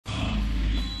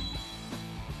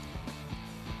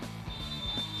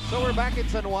So we're back in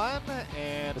San Juan,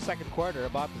 and the second quarter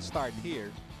about to start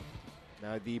here.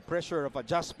 Now the pressure of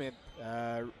adjustment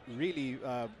really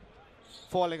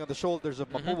falling on the shoulders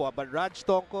of Mapúa, but Raj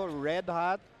Tonko red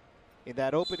hot in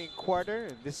that opening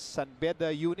quarter. This San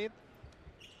Beda unit,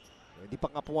 hindi pa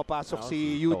nga pumapasok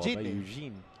si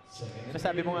Eugene.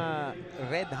 Sabi mo nga,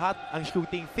 red hot ang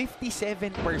shooting,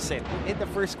 57% in the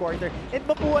first quarter. And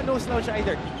Mapúa knows now siya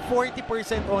either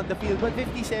 40% on the field, but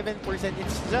 57%,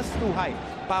 it's just too high.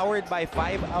 Powered by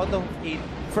 5 out of 8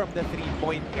 from the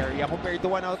 3-point area compared to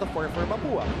 1 out of 4 for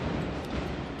Mapúa.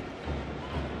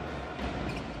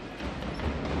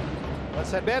 Well,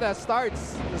 San Beda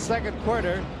starts the second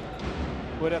quarter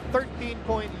with a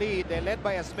 13-point lead. They led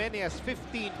by as many as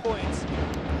 15 points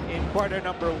in quarter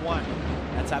number 1.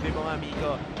 At sabi mo nga,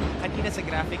 Miko, kanina sa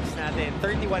graphics natin,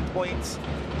 31 points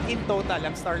in total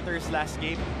ang starters last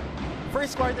game.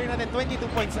 First quarter natin, 22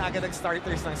 points na agad ang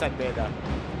starters ng San Beda.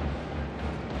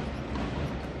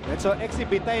 And so Exi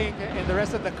Biteng and the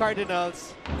rest of the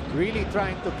Cardinals really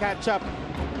trying to catch up.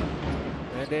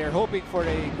 And they're hoping for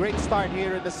a great start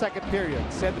here in the second period.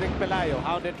 Cedric Pelayo,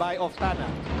 hounded by Oftana.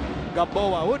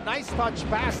 Gamboa, nice touch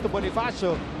pass to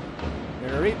Bonifacio.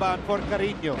 And a rebound for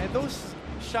Carino. And those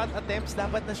shot attempts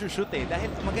dapat na shoot eh.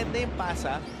 Dahil maganda yung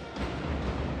pasa,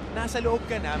 nasa loob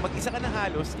ka na, mag-isa ka na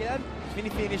halos, kaya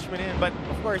finish mo na yun. But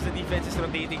of course, the defense is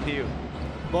rotating to you.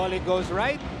 Bolig goes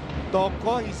right.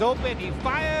 Tonko, he's open, he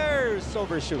fires,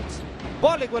 overshoots.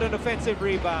 Bolig with an offensive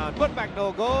rebound. Put back,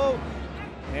 no go.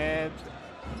 And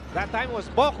that time was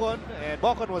Bocon, and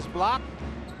Bocon was blocked.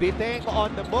 Biteng on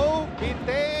the move.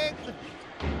 Biteng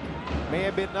may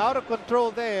have been out of control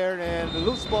there, and the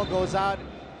loose ball goes out.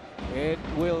 It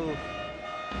will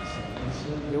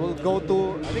go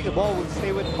to, I think the ball will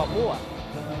stay with Mapúa.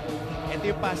 Ito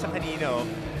yung pasa kanino.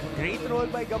 Great roll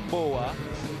by Gamboa.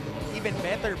 Even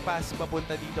better pass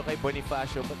papunta dito kay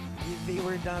Bonifacio, but they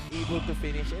were not able to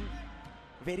finish. And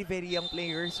very, very young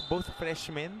players, both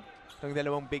freshmen. Itong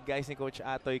dalawang big guys ni Coach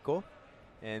Atoy ko.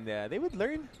 And they would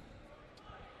learn.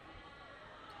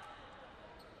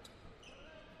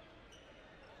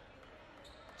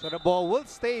 So the ball will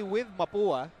stay with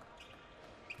Mapúa.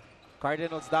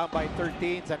 Cardinals down by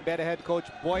 13. San Beda head coach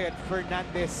Boyan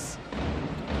Fernandez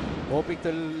hoping to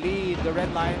lead the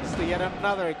Red Lions to yet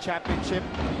another championship.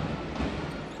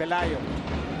 Pelayo,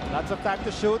 lots of time to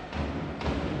shoot.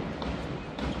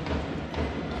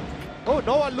 Oh,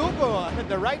 Noah Lugo in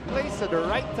the right place at the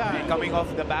right time. Coming off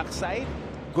the backside,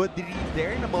 good read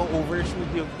there na ma-overshoot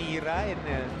yung tira.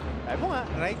 And mo nga,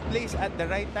 right place at the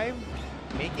right time,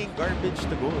 making garbage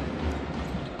to go.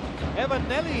 Evan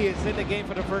Nelly is in the game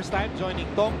for the first time, joining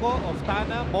Tonko,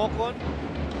 Oftana, Mocon.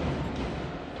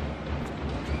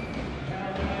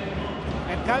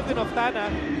 And Calvin Oftana,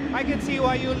 I can see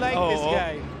why you like this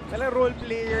guy. Talagang role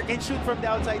player, can shoot from the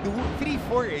outside.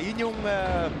 3-4 eh. Yun yung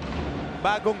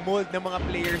bagong mold ng mga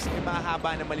players na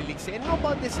mahaba na maliliksi. And how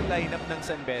about this lineup ng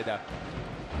San Beda?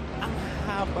 Ang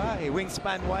haba eh.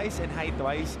 Wingspan-wise and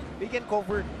height-wise, they can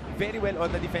cover very well on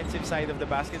the defensive side of the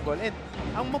basketball. And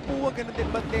ang Mapúa ganun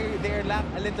din, but they're lack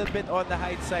a little bit on the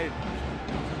height side.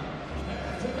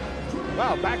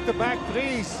 Wow, back-to-back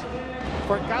threes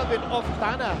for Calvin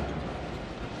Oftana.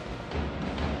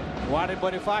 Warren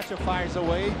Bonifacio fires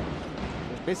away,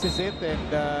 misses it, and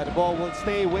the ball will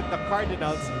stay with the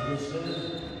Cardinals.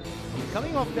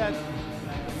 Coming off that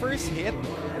first hit,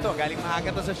 ito, galing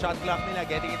maaga to sa shot clock nila,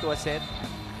 getting into a set.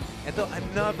 Ito,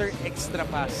 another extra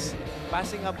pass.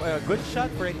 Passing up a good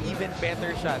shot for an even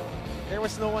better shot. There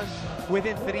was no one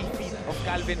within 3 feet of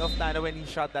Calvin Oftana when he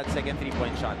shot that second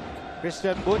 3-point shot.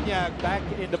 Christian Bunyag back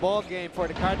in the ball game for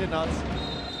the Cardinals.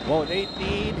 Well, they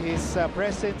need his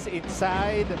presence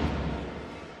inside.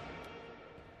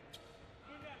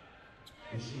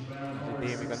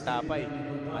 Demi kang tapay.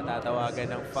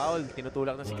 Matatawagan ng foul.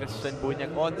 Tinutulak na si Christian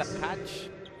Bunyag on the catch.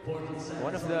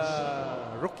 One of the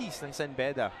rookies ng San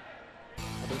Beda.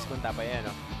 Mabilis kong tapay yan,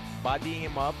 no? Bodying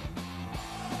him up.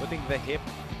 Putting the hip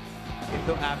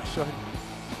into action.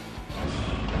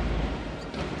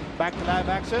 Back to live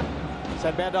action.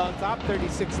 San Beda on top,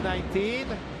 36-19.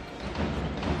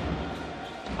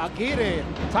 Aguirre,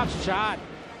 tough shot.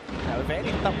 A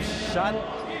very tough shot.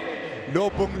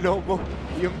 Lobong-lobo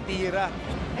yung tira.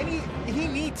 And he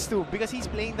needs to because he's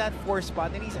playing that 4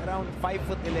 spot and he's around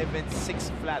 5'11", 6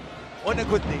 flat on a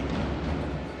good day.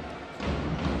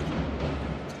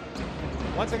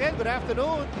 Once again, good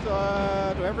afternoon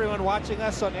to everyone watching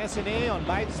us on SNA, on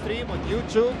live stream, on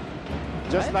YouTube.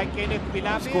 Just like Kenneth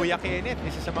Pilapi. Kuya Kenneth,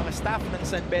 isa sa mga staff ng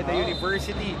San Beda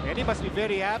University. And he must be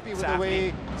very happy with the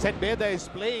way San Beda is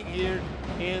playing here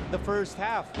in the first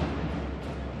half.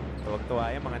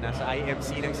 Tuwag-tuwa yung mga nasa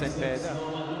IMC ng San Beda.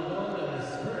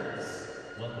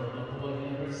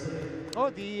 Oh,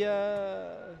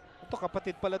 ito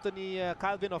kapatid pala to ni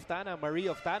Calvin Oftana, Marie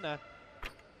Oftana.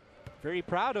 Very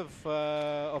proud of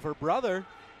her brother.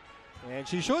 And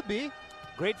she should be.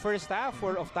 Great first half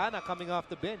for Oftana coming off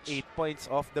the bench. 8 points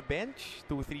off the bench,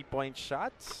 2 3-point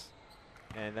shots,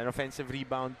 and an offensive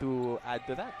rebound to add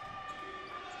to that.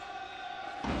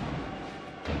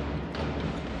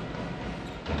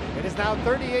 It is now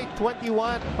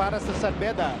 38-21 para sa San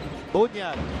Beda.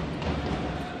 Bunyag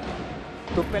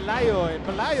to Pelayo, and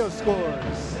Pelayo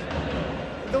scores.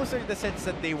 Those are the sets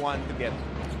that they want to get.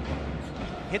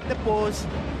 Hit the post,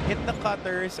 hit the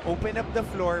cutters, open up the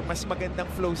floor, mas magandang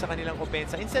flow sa kanilang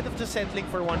opensa instead of just settling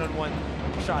for one-on-one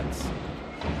shots.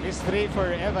 This three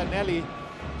for Eva Nelly.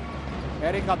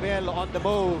 Eric Abel on the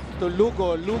move to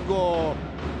Lugo. Lugo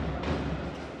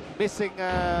missing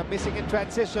in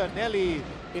transition. Nelly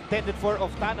intended for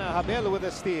Oftana. Habel with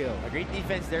a steal. A great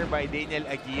defense there by Daniel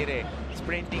Aguirre.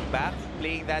 Sprinting back,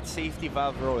 playing that safety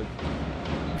valve role.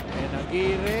 And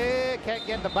Aguirre can't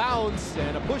get the bounce.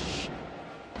 And a push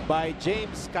by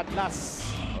James Catlas.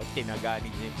 Tinaga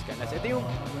ni James Catlas. Ito yung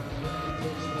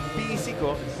PEC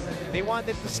ko. They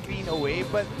wanted to screen away,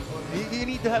 but you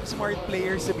need to have smart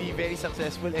players to be very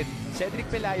successful. And Cedric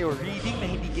Pelayo, reading na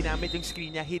hindi ginamit yung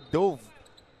screen niya, he dove.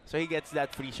 So he gets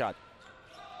that free shot.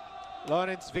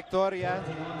 Lawrence Victoria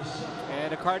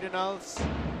and the Cardinals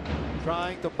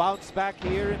trying to bounce back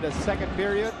here in the second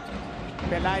period.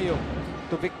 Pelayo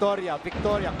to Victoria.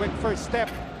 Victoria, quick first step.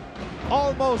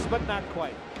 Almost, but not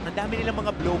quite. Ang dami nilang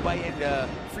mga blow-by and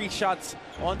free shots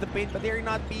on the paint, but they're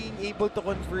not being able to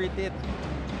convert it.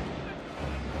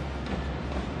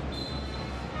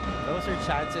 Those are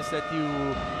chances that you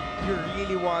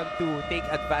really want to take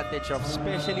advantage of,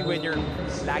 especially when you're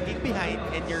lagging behind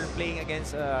and you're playing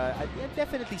against a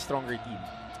definitely stronger team.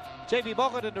 JB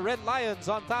Bocod and the Red Lions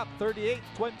on top,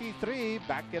 38-23.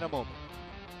 Back in a moment.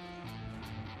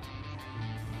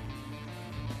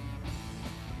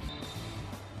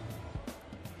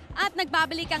 At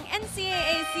nagbabalik ang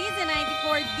NCAA Season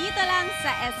 94 dito lang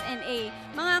sa SNA.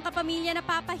 Mga kapamilya,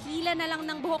 napapahila na lang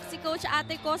ng buhok si Coach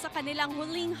Ate ko sa kanilang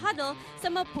huling huddle sa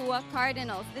Mapúa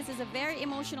Cardinals. This is a very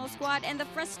emotional squad and the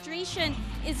frustration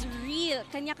is real.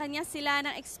 Kanya-kanya sila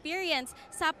ng experience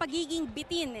sa pagiging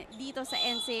bitin dito sa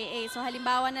NCAA. So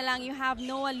halimbawa na lang, you have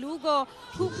Noah Lugo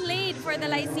who played for the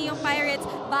Lyceum Pirates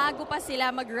bago pa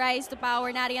sila mag-rise to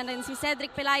power. Nariyan rin si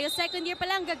Cedric Pelayo, second year pa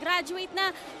lang, gagraduate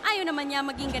na. Ayaw naman niya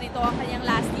maging ganito ang kanyang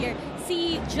last year.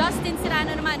 Si Justin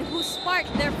Serrano naman, who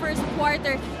sparked their first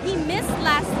quarter. He missed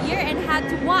last year and had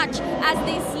to watch as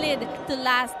they slid to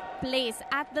last place.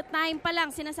 At the time pa lang,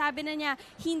 sinasabi na niya,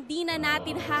 hindi na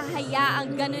natin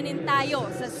hahayaang ganunin tayo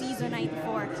sa Season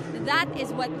 94. That is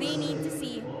what they need to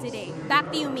see today. Back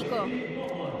to you, Miko.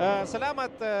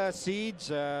 Salamat,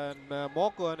 Siege and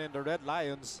Mocon and the Red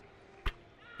Lions.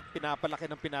 Pinapalaki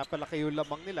ng pinapalaki yung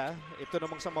lamang nila. Ito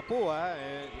namang sa Mapúa,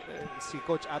 si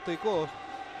Coach Atoy ko,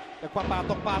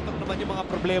 nagpapatok-patok naman yung mga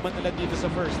problema nila dito sa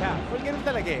first half. Well, ganun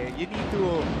talaga eh. You need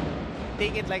to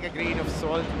take it like a grain of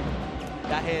salt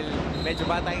dahil medyo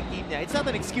bata yung team niya. It's not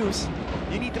an excuse.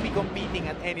 You need to be competing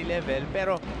at any level.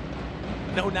 Pero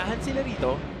naunahan sila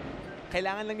rito.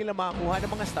 Kailangan lang nila makakuha ng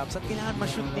mga stops at kailangan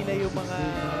ma-shoot nila yung mga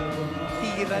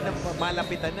tira na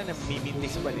malapitan na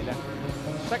mimintis pa nila.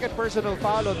 Second personal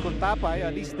foul on Kuntapay.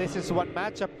 At least this is one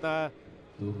matchup na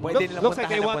looks like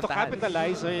they want to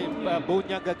capitalize.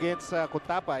 Bunyag against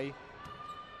Kuntapay.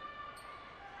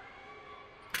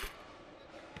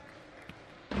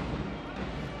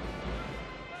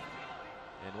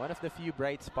 And one of the few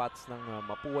bright spots ng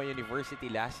Mapúa University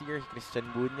last year, Christian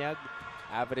Bunyag,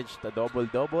 averaged a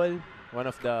double-double. One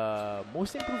of the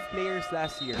most improved players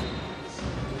last year.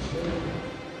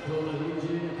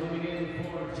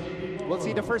 We'll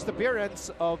see the first appearance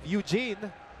of Eugene.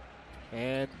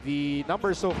 And the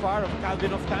numbers so far of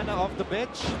Calvin Oftana off the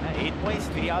bench. 8 points,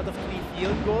 3 out of 3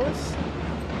 field goals.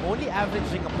 Only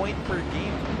averaging a point per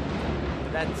game.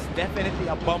 That's definitely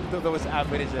a bump to those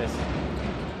averages.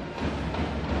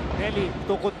 Nelly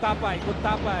to Kuntapay.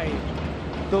 Kuntapay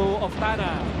to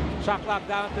Oftana. Shot clock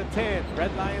down to 10.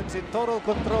 Red Lions in total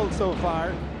control so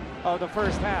far of the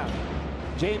first half.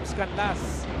 James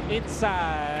Canlas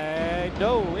inside.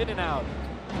 No, in and out.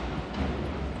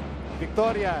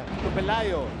 Victoria to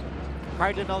Pelayo.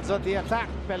 Cardinals on the attack.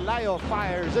 Pelayo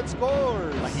fires and scores.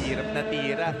 Mahirap na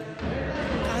tira.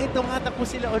 Kahit tumatakbo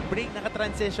sila on break,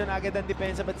 naka-transition agad ang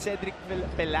depensa. But Cedric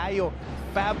Pelayo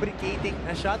fabricating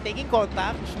a shot, taking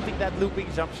contact, shooting that looping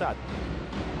jump shot.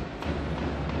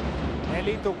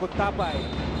 Nelly to Kuntapay.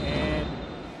 And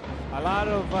a lot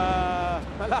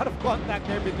of contact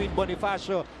there between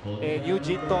Bonifacio and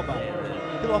Eugene Toma.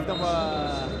 Two of them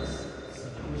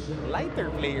lighter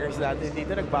players natin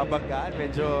dito nagbabanggaan.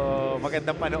 Medyo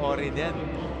magandang panoorin yan.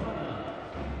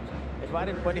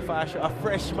 Edwin Bonifacio, a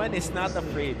freshman, is not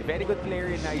afraid. Very good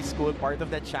player in high school, part of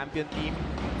that champion team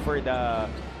for the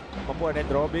Mapúa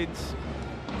Red Robins.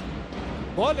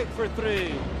 Bolick for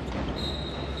 3.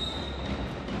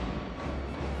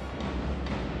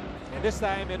 And this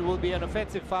time it will be an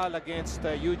offensive foul against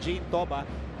Eugene Toba.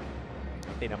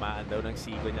 Tinamaan daw ng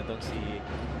sigo niya tong si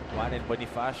Edwin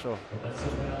Bonifacio.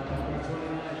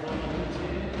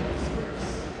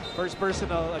 First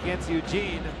personal against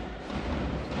Eugene.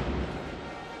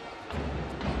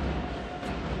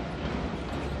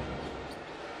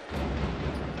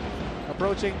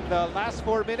 Approaching the last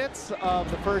 4 minutes of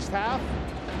the first half.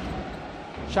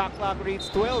 Shot clock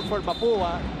reads 12 for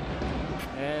Mapúa.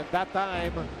 And that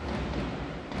time,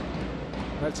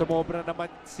 well, sumobra naman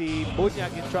si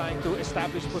Bunyag in trying to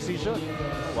establish position.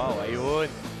 Wow, ayun.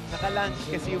 Nakalange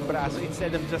kasi yung braso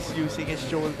instead of just using his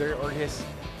shoulder or his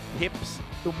hips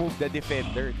to move the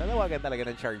defender. Tanawagan talaga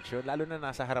ng charge yun, lalo na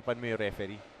nasa harapan mo yung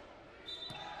referee.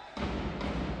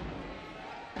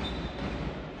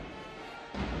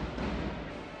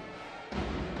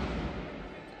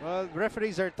 Well,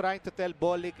 referees are trying to tell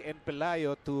Bolick and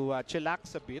Pelayo to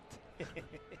chillax a bit.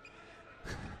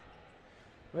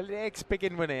 Well,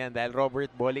 expectin mo na yan dahil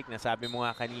Robert Bolick, nasabi mo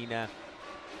nga kanina,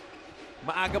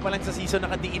 maaga pa lang sa season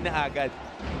nakatiin na agad.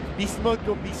 Beast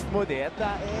mode eh. At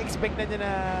expect na niya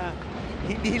na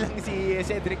hindi lang si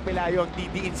Cedric Pelayo ang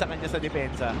didiin sa kanya sa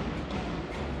depensa.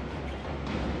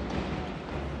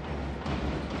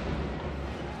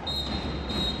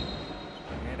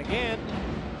 And again,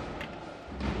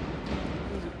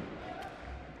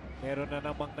 meron na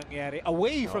namang nangyari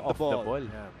away from the ball.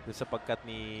 Yeah. Doon sa pagkat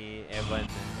ni Evan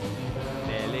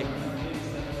Nele.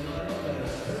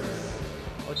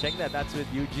 Oh, check that. That's with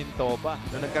Eugene Toba.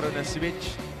 Nung nagkaroon ng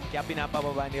switch, kaya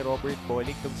pinapababa ni Robert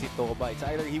Bolick itong si Toba. It's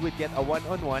either he would get a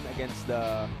one-on-one against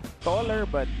the taller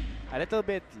but a little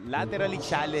bit laterally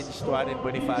challenged Edwin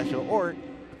Bonifacio, or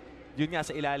yun nga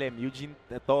sa ilalim, Eugene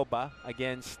Toba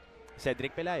against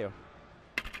Cedric Pelayo.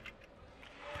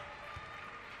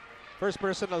 First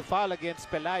personal foul against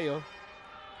Pelayo.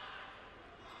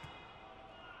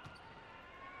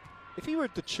 If he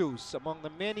were to choose among the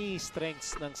many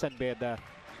strengths ng San Beda,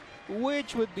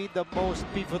 which would be the most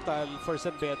pivotal for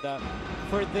San Beda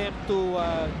for them to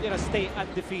stay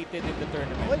undefeated in the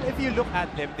tournament? Well, if you look at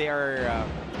them, they are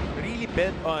really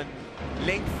built on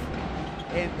length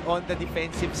and on the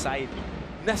defensive side.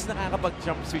 Nas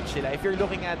nakakapag-jump switch sila. If you're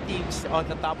looking at teams on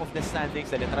the top of the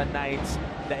standings, the Letran Knights,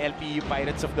 the LPU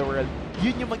Pirates of the world,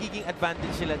 yun yung magiging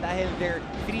advantage sila dahil their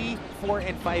 3, 4,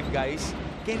 and 5 guys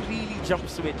can really jump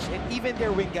switch. And even their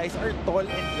wing guys are tall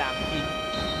and lanky.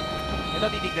 Ito,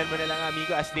 titignan mo na lang,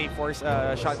 amigo, as they force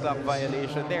a shot clock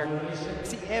violation there.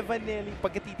 Si Evan Nelly,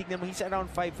 pagkatitignan mo, he's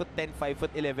around 5'10",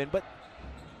 5'11", but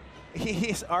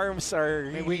his arms are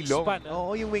really long.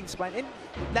 Oo, yung wingspan. And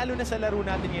lalo na sa laro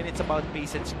natin yan, it's about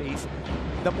pace and space.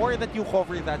 The more that you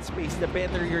cover that space, the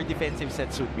better your defensive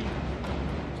sets would be.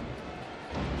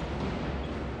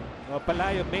 Well,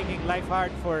 Pelayo making life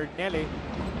hard for Nelly.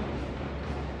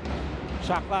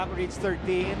 Shot clock reads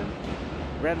 13.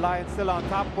 Red Lions still on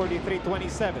top,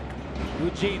 43-27.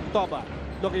 Eugene Toba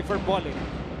looking for Bolick.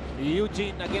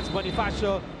 Eugene against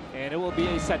Bonifacio, and it will be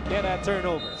a San Beda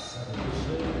turnover.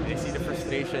 I see the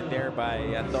frustration there by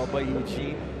Toba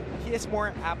Eugene. He is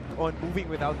more apt on moving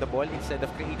without the ball instead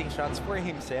of creating shots for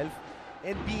himself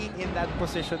and being in that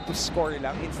position to score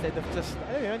lang instead of just,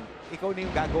 ayun, ikaw na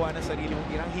yung gagawa ng sarili mong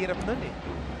tirang. Hirap nun eh.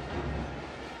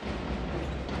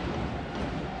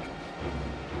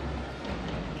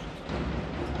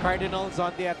 Cardinals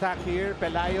on the attack here.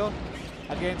 Pelayo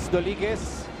against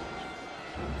Doliguez.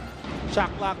 Shot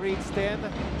clock reads 10.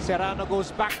 Serrano goes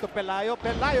back to Pelayo.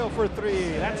 Pelayo for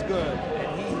 3. That's good.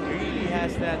 And he really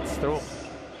has that stroke.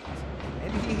 And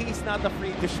he's not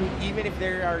afraid to shoot even if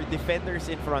there are defenders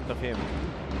in front of him.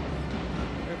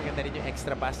 Pero maganda rin yung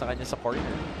extra pass sa kanya sa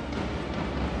corner.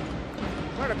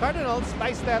 For the Cardinals,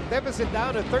 slice that deficit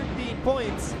down to 13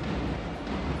 points.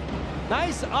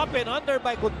 Nice up and under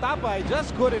by Guntapay.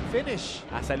 Just couldn't finish.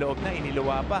 Sa loob na,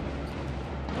 iniluwa pa.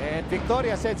 And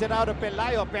Victoria sends it out to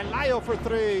Pelayo. Pelayo for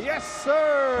 3. Yes,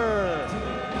 sir!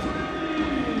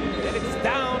 And it's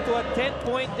down to a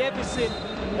 10-point deficit.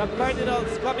 The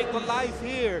Cardinals coming to life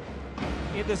here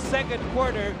in the second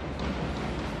quarter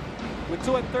with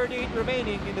 2:38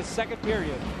 remaining in the second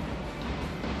period.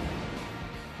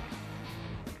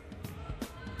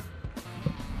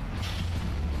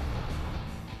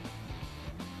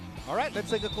 All right,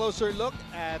 let's take a closer look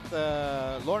at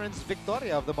Lawrence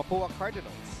Victoria of the Mapúa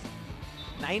Cardinals.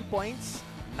 9 points,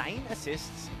 9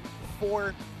 assists,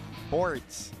 4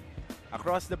 boards.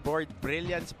 Across the board,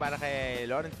 brilliance para kay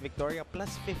Lawrence Victoria,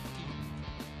 plus 50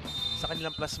 sa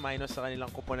kanilang plus-minus sa kanilang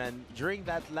kuponan during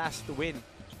that last win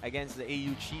against the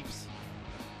AU Chiefs.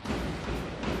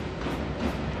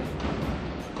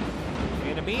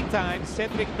 In the meantime,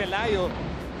 Cedric Pelayo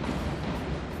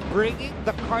bringing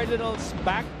the Cardinals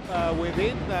back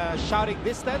within shouting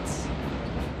distance.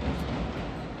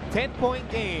 10-point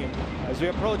game as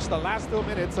we approach the last 2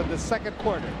 minutes of the second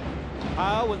quarter.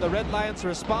 How will the Red Lions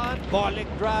respond? Bolick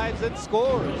drives and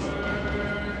scores.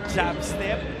 Jab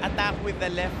step, attack with the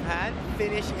left hand,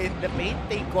 finish in the paint,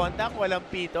 take contact, walang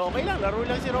pito. Okay lang, laro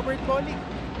lang si Robert Bolick.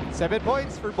 7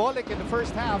 points for Bolick in the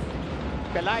first half.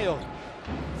 Pelayo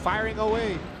firing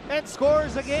away and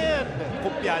scores again.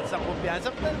 Kumpiyansa.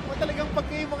 Talagang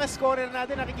pagka yung mga scorer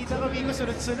natin, nakikita kami ko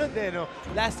sunod-sunod eh, no?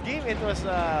 Last game, it was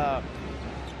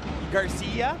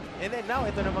Garcia, and then now,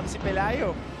 ito namang si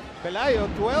Pelayo. Pelayo,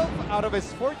 12 out of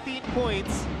his 14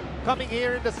 points coming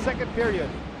here in the second period.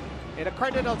 And the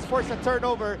Cardinals force a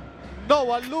turnover.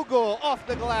 Noah Lugo off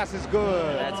the glass is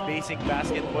good. That's basic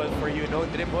basketball for you. No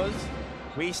dribbles.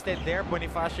 Wasted there.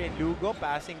 Bonifacio and Lugo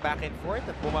passing back and forth.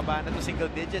 At bumaba na to single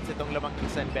digits itong lamang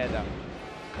ng San Beda.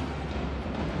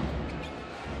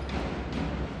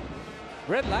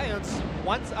 Red Lions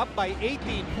once up by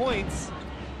 18 points.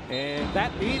 And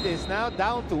that lead is now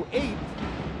down to 8.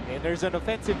 And there's an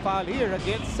offensive foul here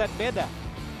against San Beda.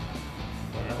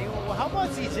 How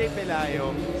about CJ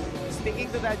Pelayo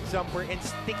sticking to that jumper and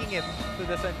sticking it to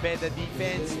the San Beda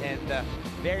defense, and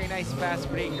very nice fast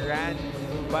break ran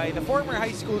by the former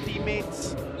high school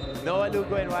teammates Noah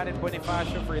Lugo and Warren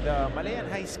Bonifacio for the Malayan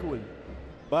High School.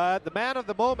 But the man of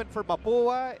the moment for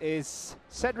Mapúa is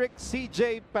Cedric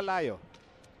CJ Pelayo.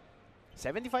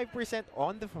 75%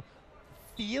 on the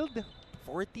field,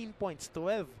 14 points,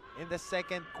 12 in the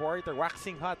second quarter,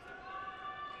 waxing hot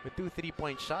with 2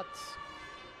 3-point shots.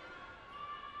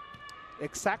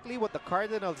 Exactly what the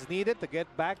Cardinals needed to get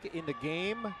back in the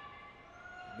game.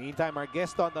 Meantime, our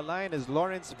guest on the line is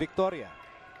Lawrence Victoria.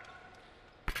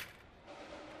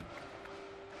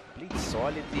 Played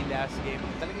solidly last game.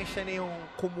 Talagang siya na yung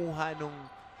kumuha nung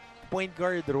point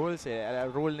guard roles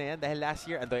role na yan. Dahil last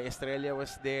year, Andoy Estrella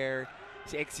was there.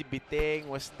 Si Exi Biteng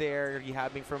was there,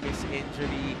 rehabbing from his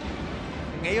injury.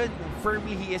 Ngayon,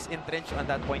 firmly he is entrenched on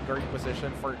that point guard position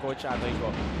for Coach Anoy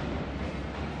Go.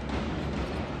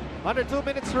 Under 2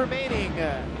 minutes remaining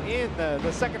in the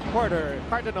second quarter.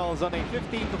 Cardinals on a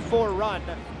 15-4 run.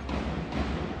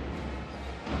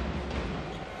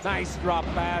 Nice drop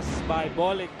pass by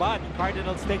Bolick, but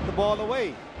Cardinals take the ball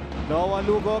away. Noah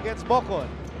Lugo against Bocon.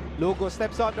 Lugo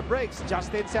steps on the brakes.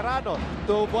 Justin Serrano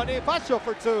to Bonifacio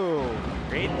for 2.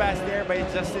 Great pass there by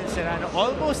Justin Serrano.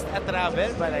 Almost a travel,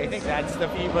 but I think that's the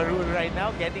FIBA rule right now.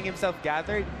 Getting himself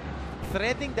gathered.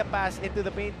 Threading the pass into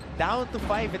the paint. Down to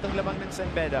 5 itong lamang ng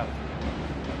San Beda.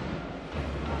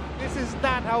 This is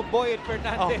not how Boyd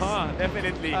Fernandez.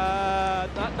 Definitely.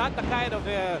 Not the kind of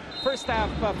first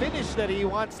half finish that he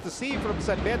wants to see from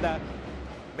San Beda.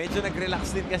 Medyo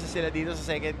nag-relax din kasi sila dito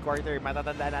sa second quarter.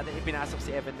 Matatandaan natin, ipinasok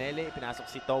si Evan Nele, ipinasok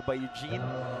si Toba Eugene.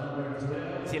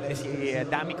 Si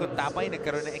Dami Contapay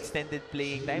nagkaroon ng extended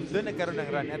playing time. Doon nagkaroon ng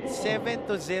run at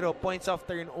 7-0 points of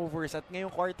turnovers. At ngayong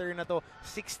quarter na to,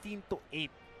 16-8.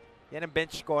 Yan ang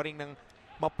bench scoring ng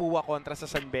Mapúa kontra sa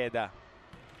San Beda.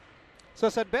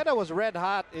 So San Beda was red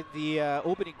hot in the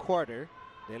opening quarter.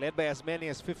 They led by as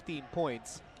many as 15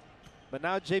 points. But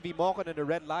now JB Mocon and the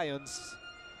Red Lions,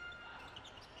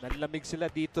 nanlamig sila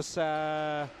dito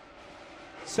sa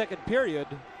second period,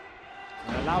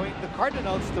 allowing the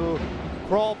Cardinals to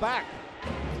crawl back.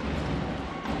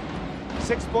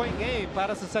 6-point game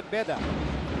para sa San Beda.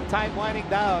 Time winding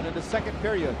down in the second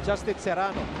period. Justin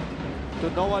Serrano to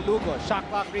Noah Lugo. Shot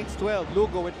clock reads 12.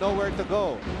 Lugo with nowhere to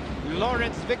go.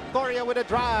 Lawrence Victoria with a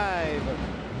drive.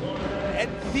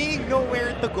 And being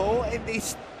nowhere to go, and they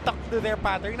stuck to their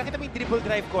pattern. Nakita mo yung dribble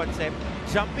drive concept.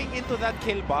 Jumping into that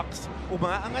kill box.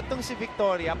 Umaangat tong si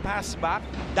Victoria. Pass back.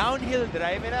 Downhill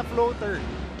drive and a floater.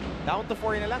 Down to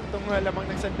 4 na lang itong lamang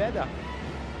ng San Beda.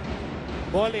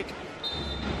 Bolick.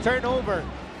 Turnover.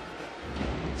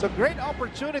 So great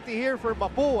opportunity here for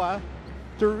Mapúa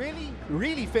to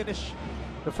really finish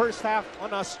the first half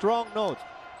on a strong note.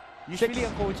 Usually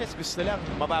ang coaches gusto lang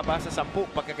mababa sa 10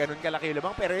 pagka ganun kalaki yung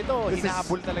lamang. Pero ito,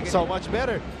 hinahabol talaga. So much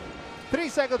better. 3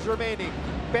 seconds remaining.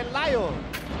 Pelayo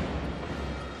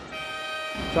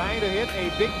trying to hit a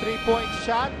big 3-point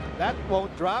shot. That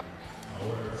won't drop.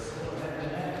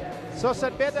 So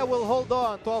San Beda will hold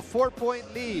on to a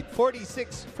 4-point lead,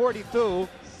 46-42.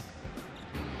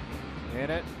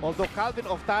 And although Calvin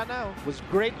Oftana was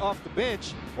great off the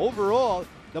bench, overall,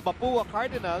 The Mapúa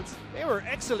Cardinals, they were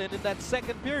excellent in that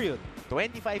second period.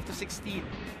 25-16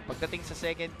 pagdating sa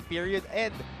second period,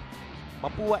 and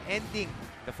Mapúa ending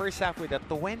the first half with a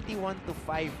 21-5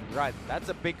 run. That's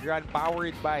a big run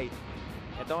powered by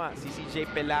ito nga, si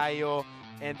CJ Pelayo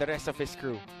and the rest of his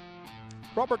crew.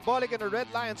 Robert Bolick and the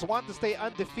Red Lions want to stay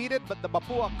undefeated, but the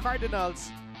Mapúa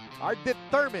Cardinals are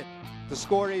determined to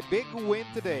score a big win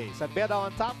today. Beda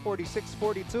on top,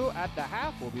 46-42 at the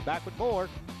half. We'll be back with more.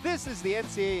 This is the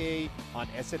NCAA on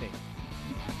SNA.